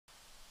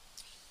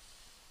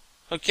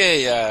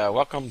Okay,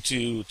 welcome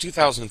to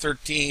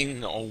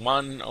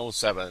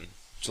 2013-01-07,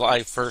 July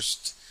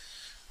 1st,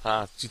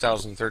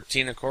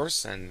 2013, of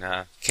course, and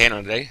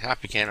Canada Day.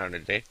 Happy Canada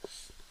Day.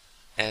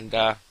 And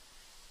by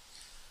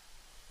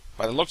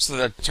the looks of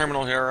the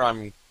terminal here,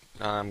 I'm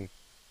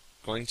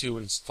going to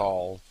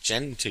install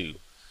Gentoo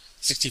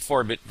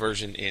 64-bit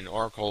version in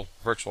Oracle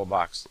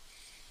Virtualbox.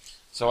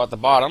 So at the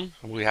bottom,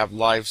 we have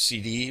live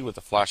CD with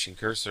a flashing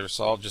cursor,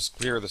 so I'll just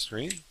clear the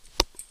screen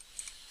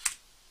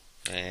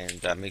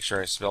and make sure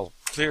I spell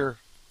clear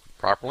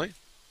properly.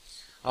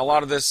 A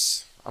lot of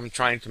this I'm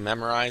trying to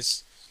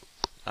memorize,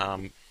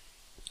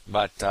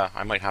 but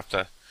I might have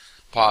to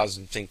pause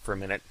and think for a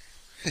minute.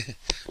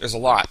 There's a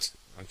lot.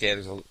 Okay,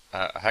 there's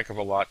a heck of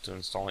a lot to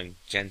installing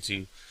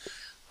Gentoo,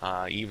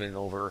 even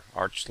over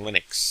Arch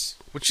Linux,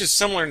 which is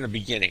similar in the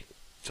beginning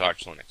to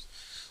Arch Linux.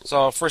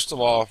 So first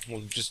of all,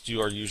 we'll just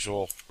do our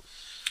usual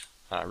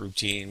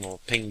routine.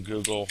 We'll ping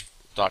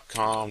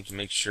google.com to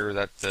make sure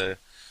that the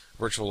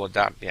virtual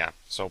adapt,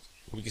 so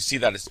we can see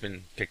that it's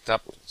been picked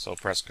up, so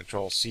press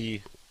Control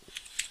C.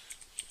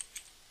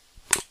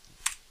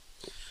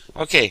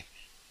 Okay,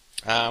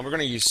 we're going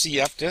to use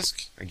CF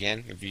disk.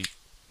 Again, if you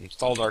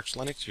installed Arch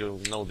Linux, you'll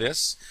know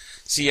this.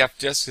 CF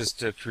disk is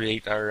to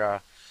create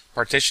our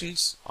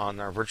partitions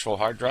on our virtual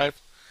hard drive,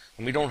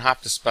 and we don't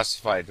have to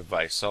specify a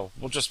device, so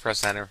we'll just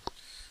press enter.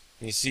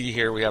 And you see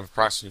here we have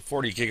approximately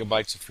 40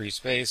 gigabytes of free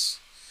space,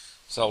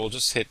 so we'll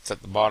just hit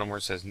at the bottom where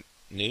it says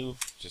new,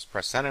 just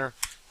press enter,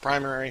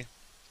 primary,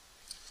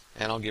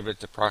 and I'll give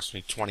it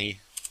approximately 20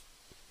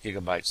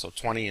 gigabytes, so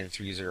 20 and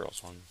 3 zeros,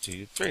 1,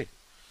 2, 3.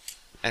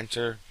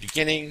 Enter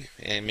beginning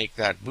and make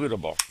that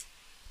bootable.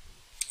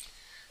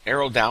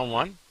 Arrow down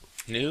 1,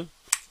 new,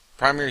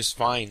 primary is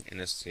fine in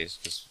this case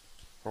because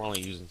we're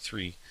only using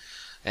 3,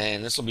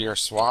 and this will be our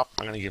swap.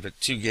 I'm going to give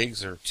it 2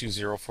 gigs or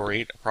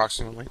 2048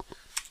 approximately,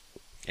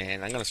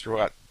 and I'm going to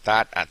throw out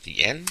that at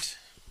the end.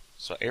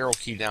 So arrow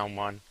key down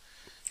 1,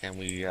 and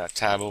we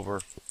tab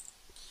over,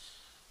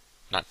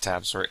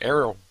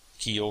 arrow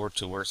key over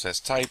to where it says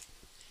type.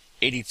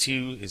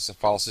 82 is the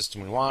file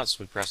system we want,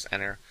 so we press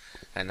enter,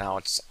 and now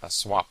it's a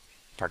swap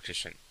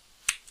partition.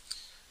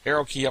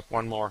 Arrow key up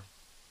one more,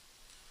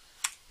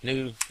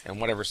 new, and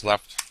whatever's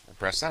left, and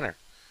press enter.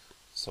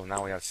 So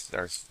now we have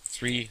our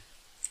 3.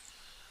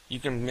 You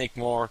can make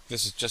more.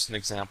 This is just an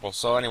example.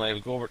 So anyway,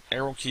 we go over,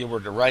 arrow key over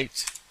to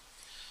right,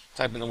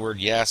 type in the word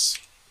yes,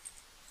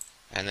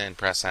 and then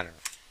press enter,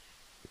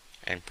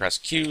 and press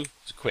Q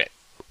to quit.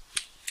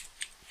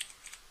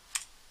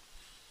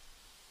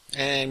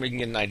 And we can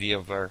get an idea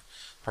of our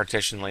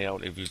partition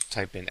layout if you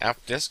type in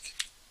fdisk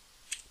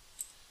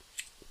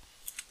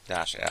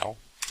 -L.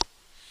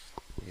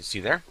 You can see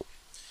there.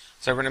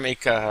 So we're going to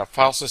make a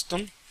file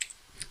system.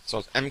 So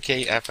it's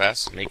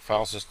mkfs, make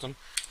file system,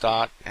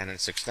 dot, and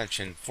it's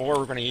extension 4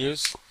 we're going to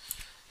use.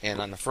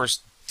 And on the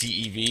first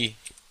DEV,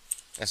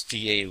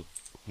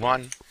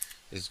 STA1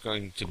 is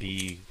going to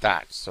be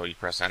that. So you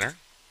press enter.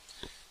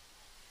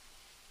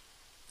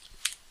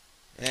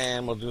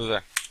 And we'll do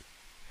the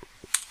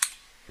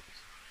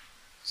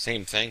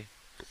same thing.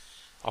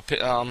 I'll put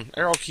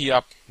arrow key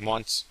up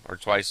once or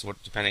twice,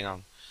 depending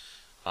on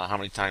how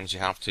many times you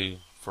have to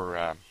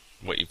for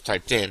what you've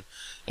typed in.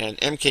 And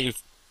MK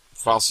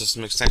file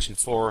system extension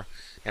 4,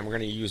 and we're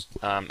going to use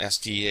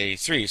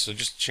SDA3. So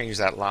just change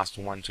that last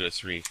 1 to a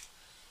 3.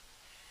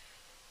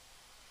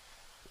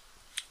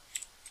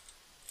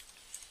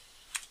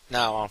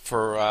 Now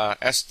for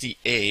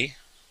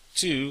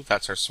SDA2,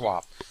 that's our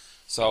swap.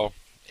 So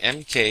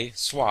MK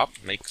swap,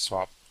 make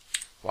swap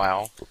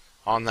while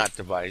on that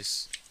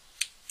device,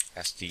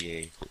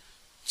 SDA2,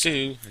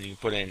 and you can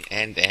put in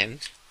end,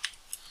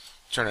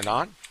 turn it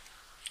on,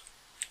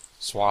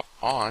 swap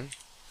on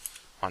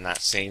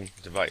that same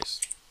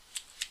device.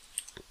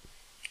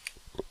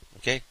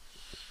 Okay,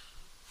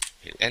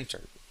 hit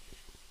enter.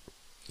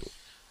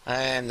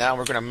 And now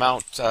we're going to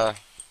mount the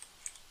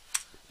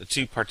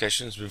 2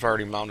 partitions. We've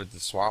already mounted the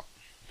swap,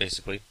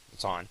 basically,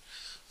 it's on.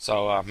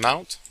 So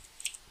mount,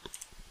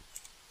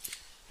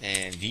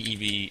 and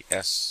DEV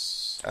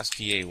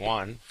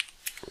STA1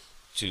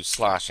 to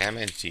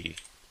 /MNT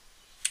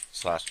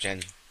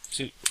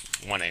 /Gen2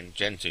 1 and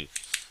Gen2.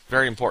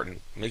 Very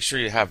important. Make sure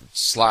you have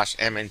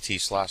 /MNT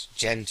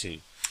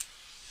 /Gen2.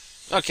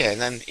 Okay,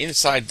 and then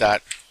inside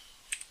that,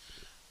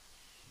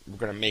 we're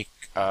going to make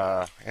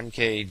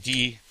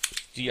mkdir,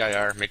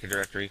 make a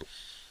directory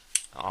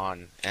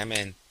on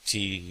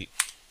MNT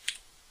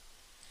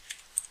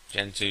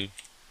Gen2.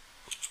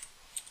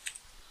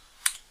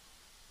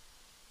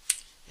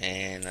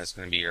 And that's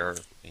going to be our,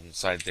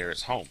 inside there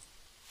is home.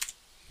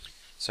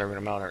 So we're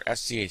going to mount our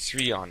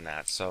SDA3 on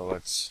that. So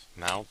let's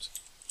mount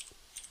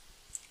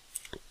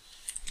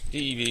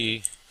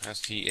DEV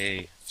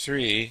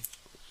SDA3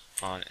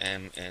 on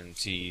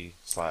MNT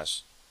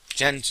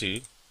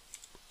 /Gen2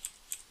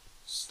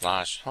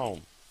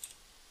 /home.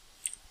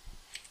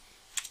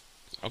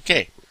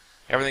 Okay,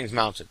 everything's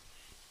mounted.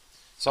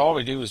 So all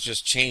we do is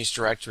just change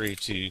directory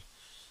to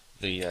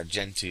the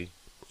Gentoo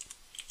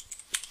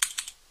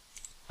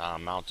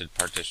mounted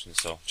partition.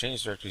 So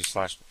change directory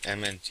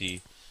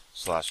 /MNT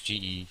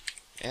 /GENTOO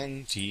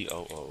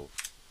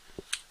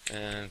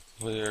and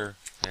clear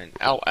and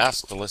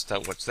ls to list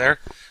out what's there.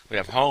 We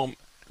have home,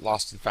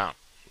 lost and found.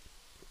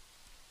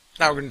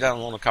 Now we're going to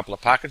download a couple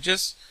of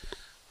packages.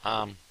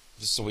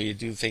 This is the way you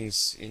do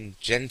things in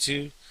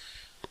Gentoo.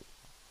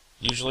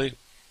 Usually,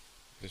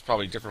 there's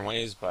probably different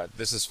ways, but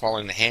this is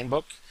following the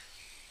handbook.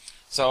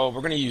 So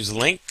we're going to use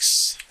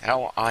Links,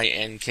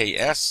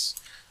 Links,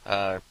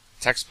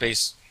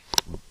 text-based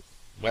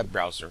web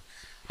browser,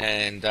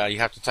 and you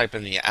have to type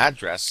in the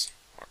address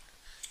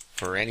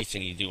for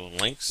anything you do in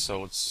Links.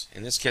 So it's,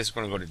 in this case,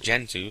 we're going to go to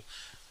Gentoo.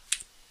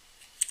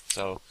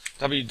 So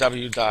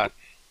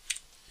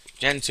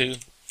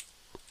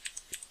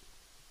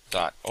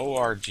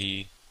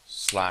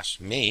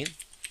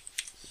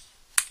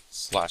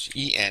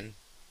www.gentoo.org/main/en,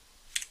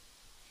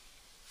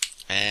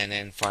 and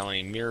then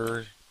finally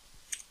mirrors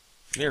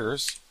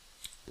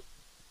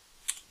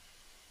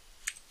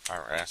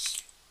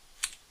rs,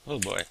 oh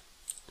boy,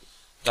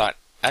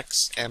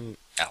 .xml.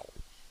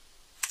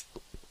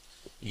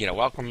 You get a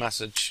welcome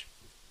message,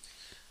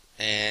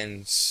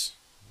 and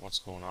what's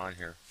going on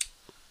here?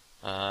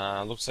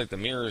 Looks like the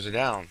mirrors are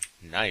down.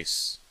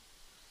 Nice.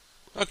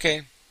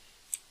 Okay.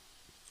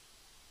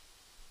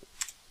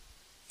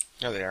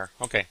 There they are.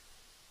 Okay.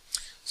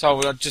 So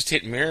we'll just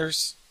hit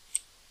mirrors,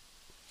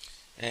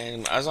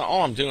 and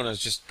all I'm doing is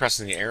just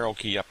pressing the arrow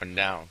key up and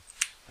down,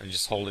 and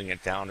just holding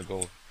it down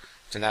to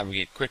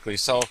navigate quickly.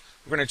 So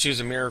we're going to choose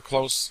a mirror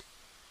close,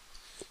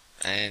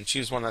 and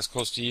choose one that's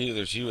close to you.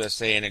 There's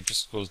USA, and it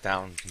just goes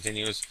down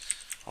continuous.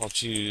 I'll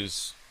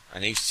choose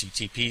an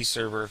HTTP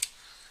server,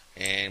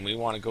 and we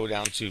want to go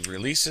down to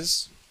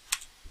releases,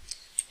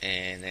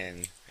 and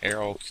then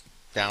arrow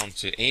down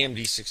to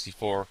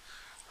AMD64,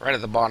 right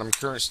at the bottom,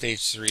 current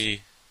stage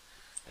 3,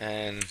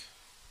 and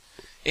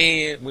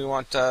we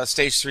want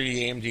stage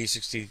 3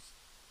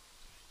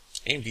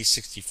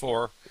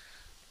 AMD64,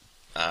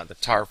 the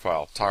tar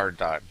file,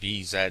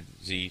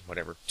 tar.bzz,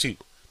 whatever, 2.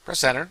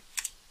 Press enter,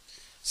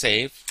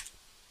 save,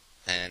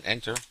 and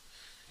enter,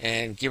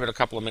 and give it a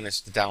couple of minutes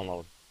to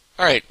download.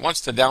 Alright,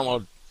 once the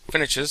download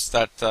finishes,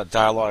 that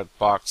dialog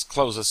box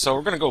closes. So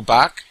we're going to go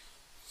back,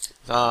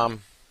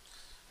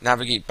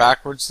 navigate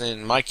backwards.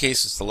 In my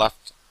case, it's the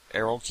left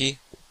arrow key.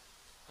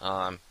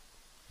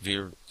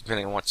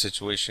 Depending on what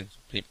situation,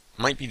 it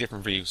might be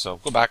different for you. So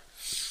go back,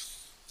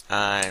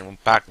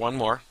 and back one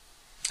more,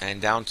 and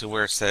down to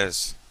where it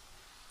says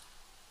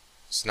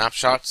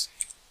snapshots,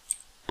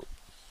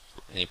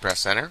 and you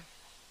press enter,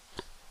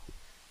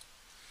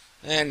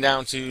 and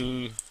down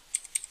to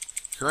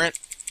current,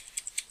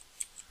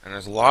 and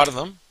there's a lot of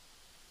them,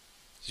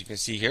 as you can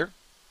see here.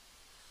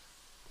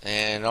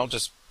 And I'll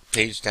just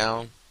page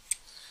down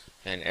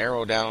and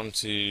arrow down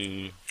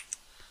to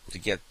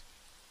get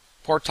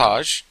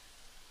portage,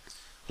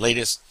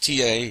 latest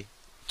TA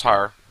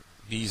tar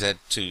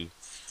BZ2.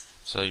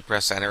 So you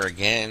press enter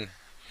again,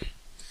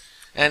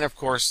 and of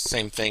course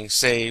same thing,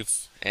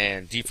 save,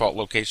 and default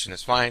location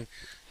is fine,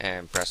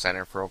 and press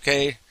enter for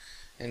OK,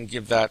 and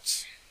give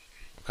that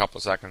a couple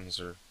of seconds,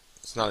 or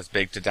it's not as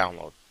big to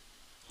download.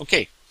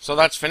 Okay, so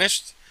that's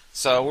finished.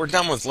 So we're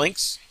done with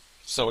links.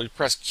 So we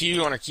press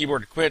Q on our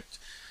keyboard to quit,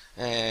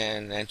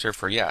 and enter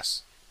for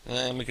yes.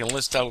 And we can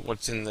list out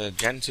what's in the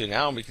Gentoo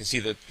now. We can see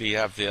that we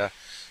have the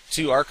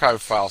 2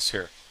 archive files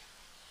here.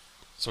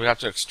 So we have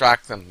to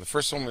extract them. The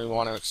first one we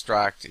want to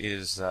extract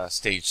is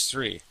stage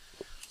 3.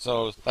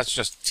 So that's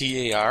just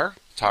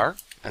tar,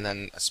 and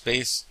then a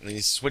space, and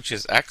these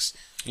switches X,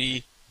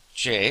 V,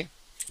 J,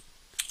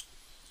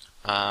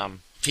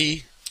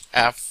 P,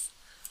 F,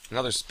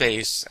 another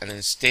space, and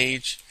then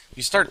stage.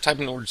 You start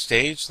typing the word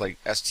stage, like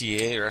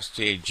STA or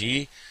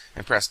STAG,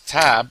 and press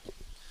tab.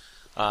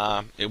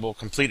 It will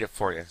complete it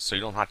for you, so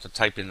you don't have to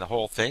type in the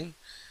whole thing.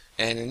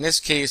 And in this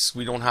case,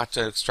 we don't have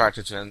to extract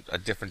it to a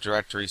different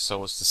directory,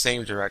 so it's the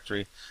same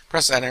directory.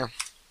 Press enter,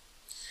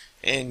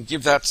 and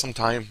give that some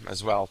time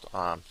as well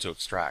to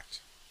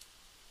extract.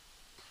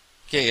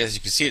 Okay, as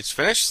you can see, it's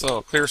finished,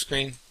 so clear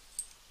screen.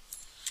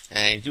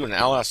 And you do an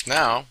ls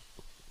now,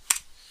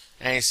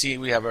 and you see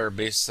we have our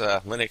base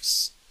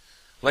Linux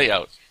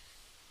layout.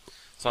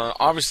 So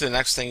obviously the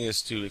next thing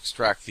is to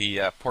extract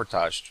the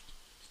portage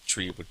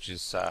tree, which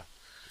is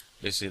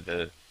basically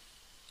the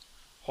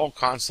whole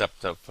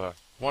concept of a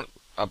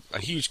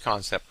huge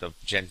concept of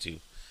Gentoo.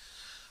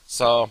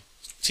 So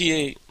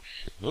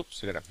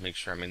oops, I gotta make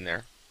sure I'm in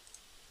there.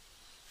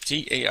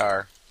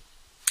 TAR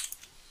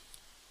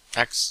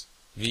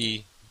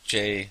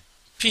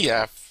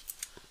XVJPF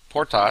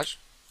portage.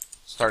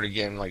 Start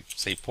again, like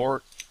say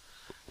port.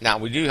 Now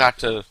we do have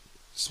to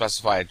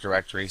specify a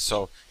directory.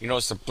 So you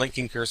notice the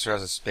blinking cursor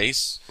has a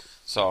space.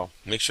 So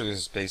make sure there's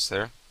a space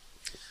there.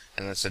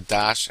 And it's a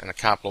dash and a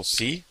capital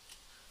C.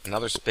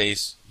 Another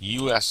space,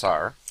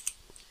 USR.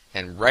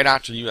 And right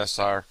after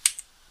USR,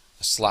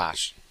 a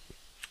slash.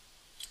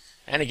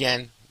 And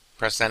again,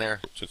 press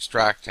enter to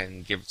extract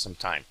and give it some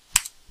time.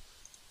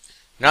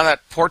 Now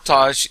that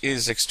portage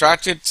is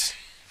extracted,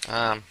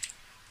 you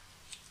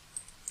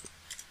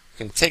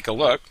can take a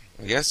look.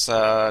 I guess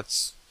so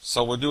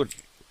we'll do it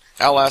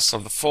ls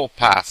of the full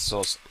path,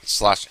 so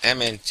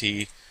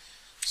 /mnt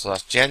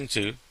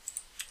 /gentoo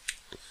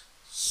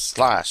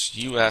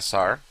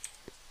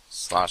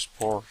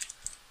 /usr/por,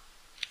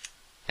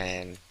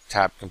 and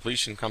tab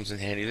completion comes in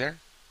handy there,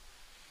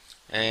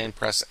 and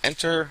press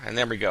enter, and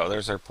there we go.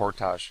 There's our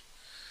portage.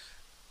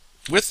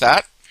 With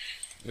that,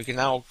 we can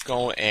now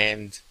go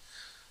and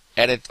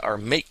edit our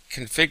make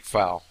config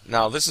file.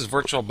 Now this is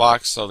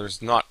Virtualbox, so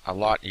there's not a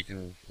lot you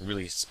can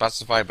really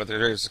specify, but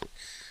there is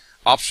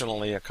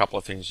optionally a couple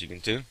of things you can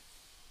do.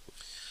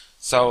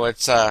 So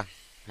it's we're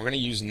going to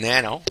use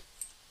nano,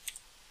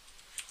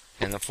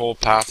 and the full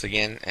path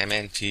again,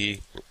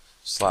 mnt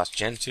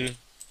 /gentoo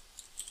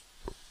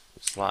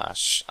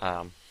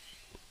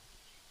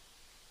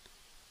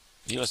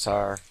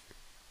 /usr,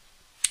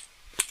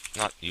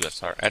 not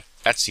usr,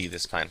 etc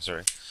this time,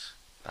 sorry,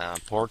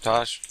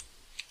 portage,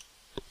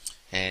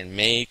 and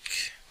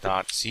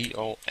make.conf.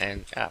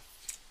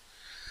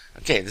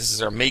 Okay, this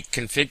is our make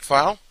config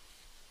file.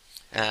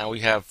 We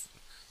have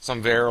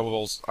some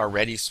variables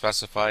already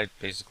specified,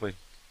 basically.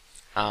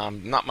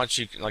 Not much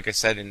you can, like I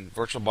said, in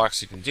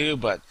Virtualbox you can do,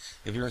 but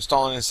if you're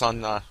installing this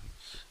on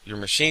your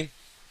machine,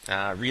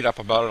 read up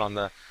about it on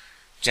the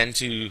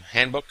Gentoo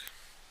handbook.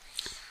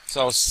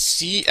 So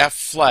CF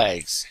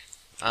flags.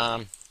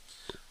 From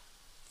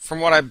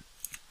what I've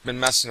been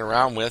messing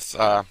around with,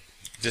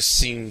 this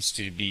seems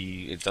to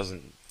be, it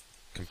doesn't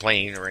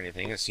complain or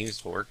anything, it seems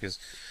to work, is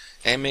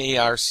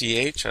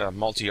MARCH,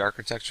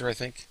 multi-architecture, I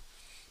think,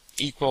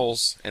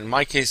 equals, in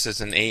my case it's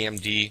an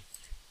AMD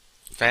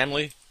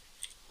family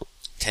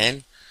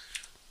 10.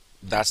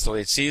 That's the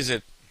way it sees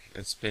it.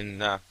 It's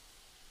been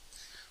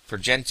for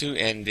Gentoo,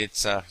 and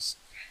it's I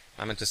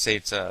meant to say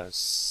it's a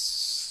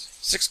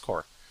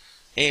 6-core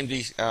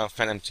AMD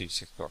Phenom 2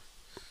 6-core.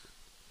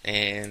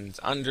 And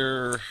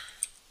under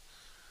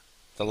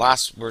the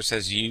last where it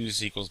says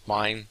use equals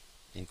mine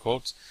in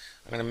quotes,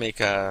 I'm going to make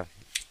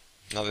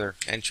another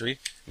entry,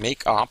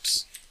 make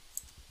ops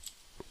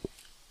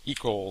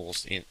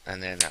equals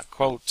and then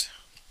quote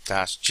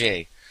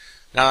 -j.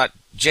 Now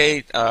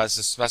j is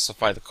to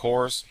specify the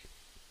cores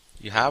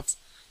you have,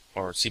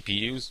 or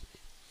CPUs.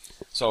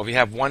 So if you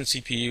have one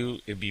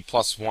CPU, it'd be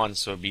 +1,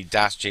 so it'd be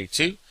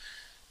 -j2.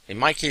 In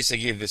my case, I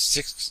gave this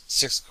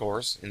six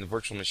cores in the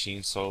virtual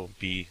machine, so it'd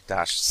be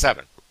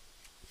 -7,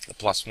 the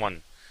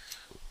 +1.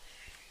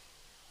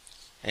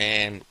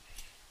 And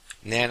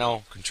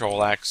nano,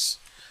 control X,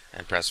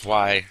 and press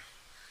Y,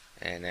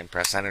 and then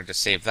press enter to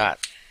save that.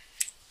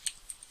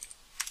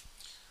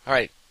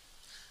 Alright,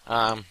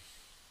 we're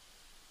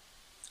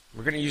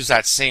going to use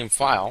that same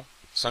file,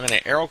 so I'm going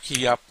to arrow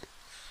key up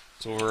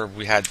to where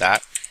we had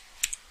that,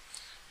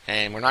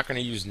 and we're not going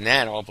to use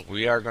nano, but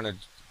we are going to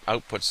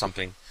output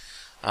something.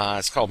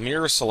 It's called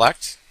mirror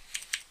select,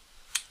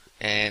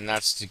 and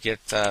that's to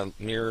get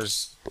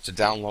mirrors to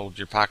download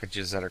your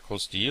packages that are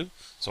close to you.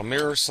 So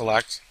mirror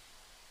select,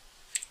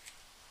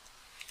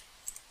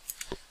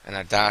 and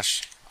a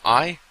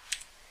 -I,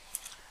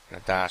 and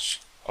a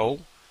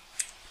 -O,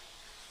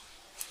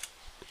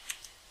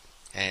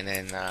 and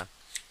then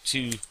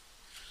 2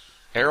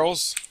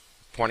 arrows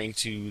pointing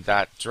to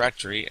that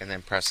directory, and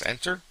then press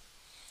enter,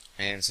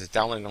 and it says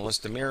downloading a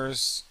list of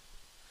mirrors,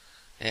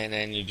 and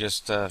then you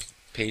just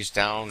page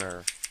down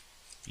or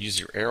use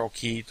your arrow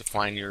key to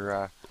find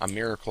your a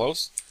mirror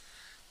close.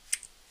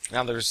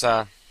 Now there's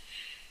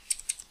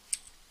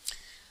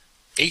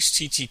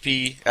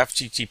HTTP,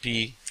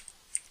 FTTP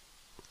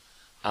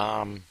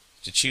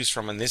to choose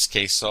from in this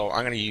case, so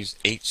I'm going to use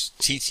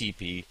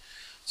HTTP.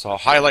 So I'll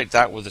highlight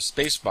that with a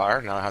space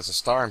bar. Now it has a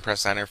star, and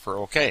press enter for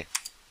OK.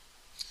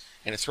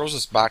 And it throws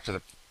us back to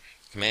the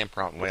command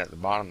prompt way at the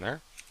bottom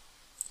there.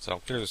 So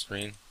clear the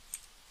screen.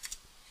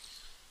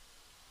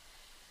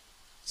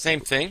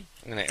 Same thing,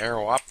 I'm going to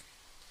arrow up,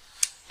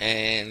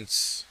 and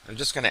I'm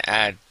just going to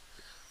add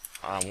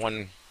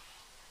one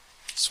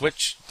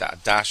switch,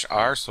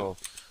 -R, so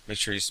make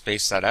sure you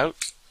space that out,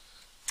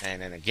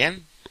 and then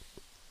again,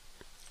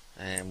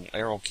 and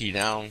arrow key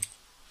down,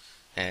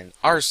 and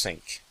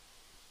rsync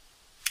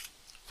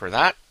for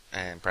that,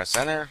 and press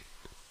enter,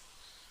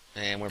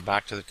 and we're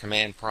back to the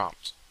command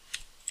prompt.